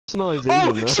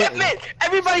personalization. Oh, Shipment!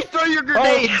 Everybody throw your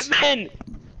grenades! Oh, Shipment!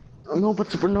 No,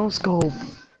 but Super No Scope.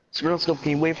 Super No Scope,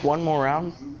 can you wait for one more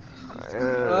round?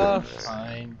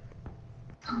 Fine.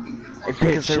 It's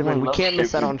because we can't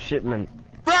miss out on Shipment.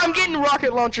 Bro, I'm getting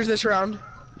rocket launchers this round.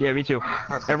 Yeah, me too.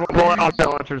 Everyone go on rocket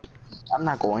launchers. I'm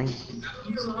not going.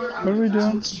 What are we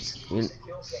doing?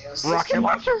 Rocket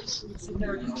launchers?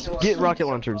 Get rocket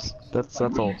launchers. That's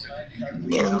all.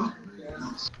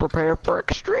 Prepare for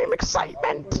extreme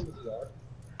excitement.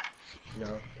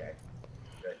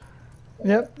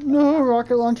 Yep, no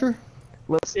rocket launcher.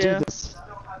 Let's do this.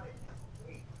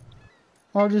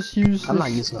 I'll just use I'm not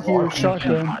this using here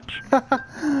shotgun.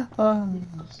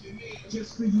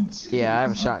 Yeah, I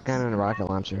have a shotgun and a rocket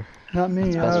launcher. Not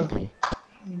me. That's best for me.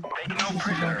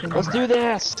 Let's do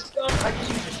this.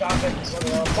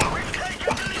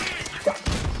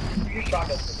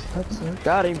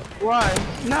 Got him. Why?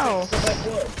 No.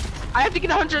 I have to get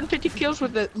 150 kills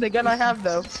with the gun I have,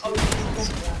 though.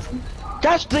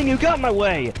 Gosh dang, you got in my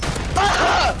way.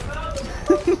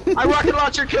 I rocket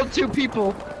launcher killed 2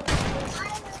 people.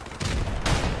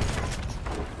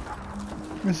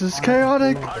 This is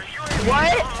chaotic.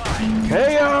 What?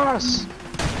 Chaos.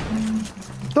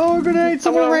 Throw a grenade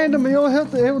somewhere random. It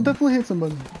will definitely hit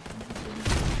somebody.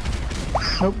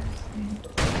 Nope.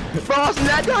 Boss,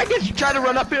 that guy gets to try to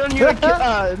run up here on you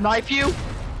and knife you.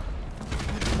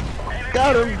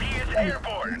 Got him.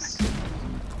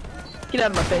 Get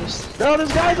out of my face. No,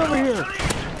 there's guys over here.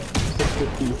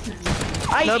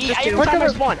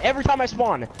 Every time I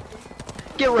spawn.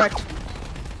 Get wrecked.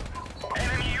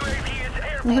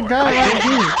 There's a guy right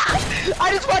here.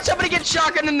 I just watched somebody get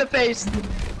shotgun in the face.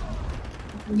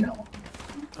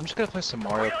 I'm just gonna play some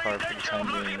Mario Kart for the time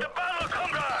being.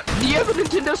 Do you have a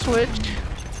Nintendo Switch?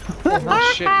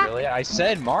 Oh shit, really? I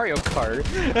said Mario Kart.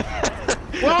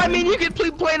 Well, I mean, you could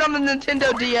play it on the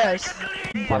Nintendo DS.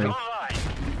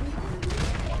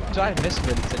 I miss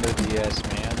the Nintendo DS,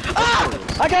 man. Ah!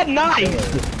 I got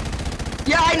knifed.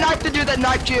 Yeah, I knifed the dude that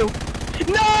knifed you.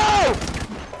 No!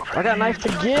 I got knifed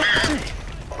again.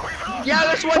 Yeah,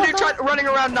 there's one dude running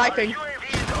around knifing.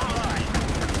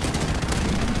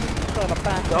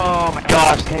 Oh my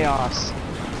gosh, chaos.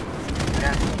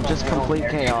 Just complete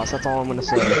chaos, that's all I'm gonna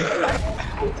say.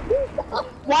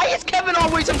 Why is Kevin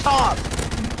always on top?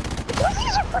 Because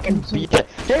he's a freaking beat.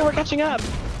 Hey, we're catching up.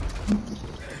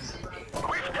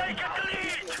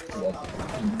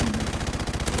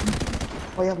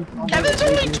 Kevin's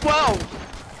only 12.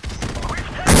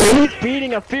 He's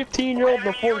beating a 15-year-old and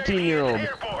a 14-year-old.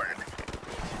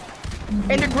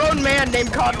 And a grown man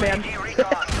named Codman.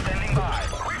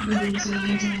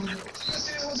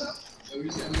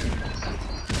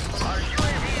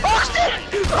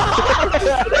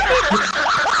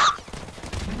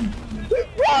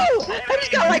 Whoa! I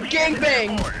just got like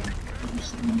gangbang.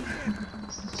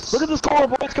 Look at this car,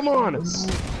 boys, come on.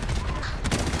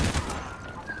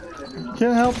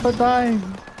 Can't help but die.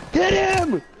 Get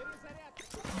him!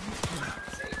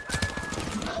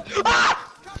 Ah!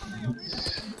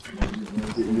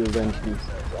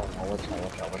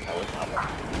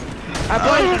 I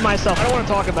blamed myself, I don't want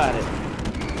to talk about it.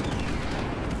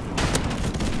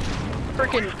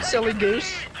 Freaking silly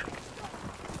goose.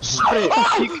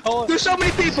 Oh, there's so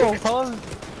many people. Just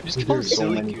call it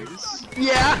Silly Goose.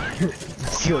 Yeah.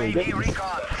 Silly goose.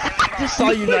 I just saw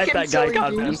you knife that guy,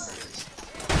 Codman.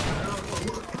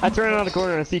 I turned around the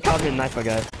corner and I see Codman knife a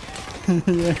guy.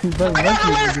 Yeah, he's better than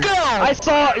Let's go! I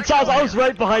saw, Charles, I was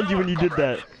right behind you when you did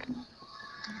that.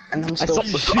 I saw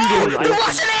you shoot him. You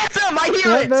watch an anthem! I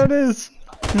hear it! There it is.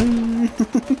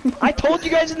 I told you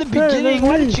guys in the beginning.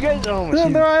 Why didn't you guys? Oh my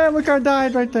there I am. Look, I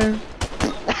died right there.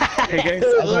 Hey guys,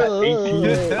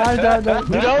 I died.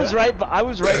 Dude, I was right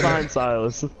behind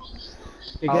Silas.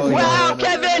 Wow,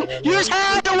 Kevin! You just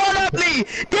had to one-up me!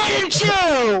 Didn't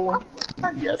you?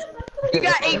 Yes. You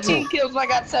got 18 kills and I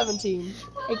got 17.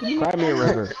 Hey, can you... Cry me a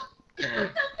river.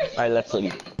 Alright, let's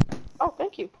leave. Oh,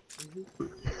 thank you.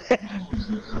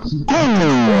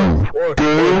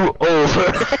 Game over.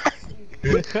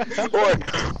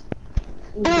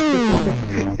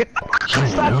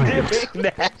 Stop doing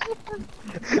that.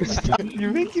 Stop.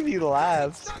 You're making me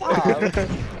laugh. Stop.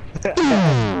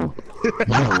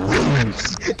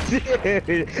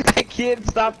 Dude, I can't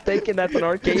stop thinking that's an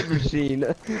arcade machine.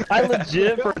 I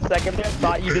legit for a second there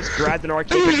thought you just grabbed an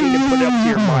arcade machine and put it up to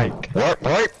your mic.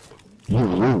 What? You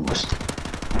lose.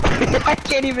 I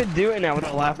can't even do it now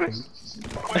without laughing.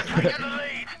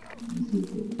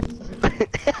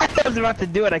 I was about to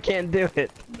do it, I can't do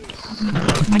it.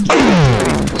 I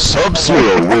can't.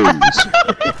 Sub-Zero wins.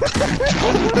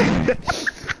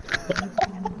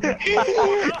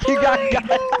 You got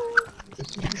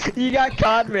You got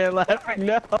caught, man, laughing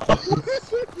now.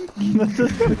 That's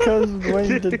just because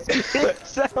Wayne did It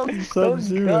sounds so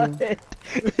Sub-Zero. good.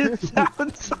 It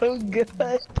sounds so good.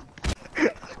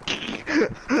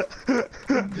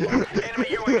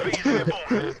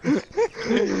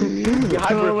 You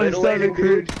hyperventilating,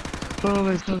 dude. Oh,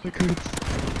 my stomach hurts.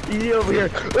 Easy over here.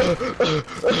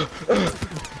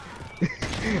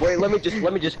 Wait, let me just.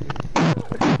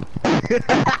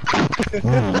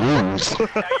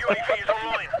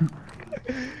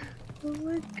 Oh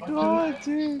my god,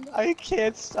 dude. I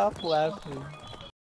can't stop laughing.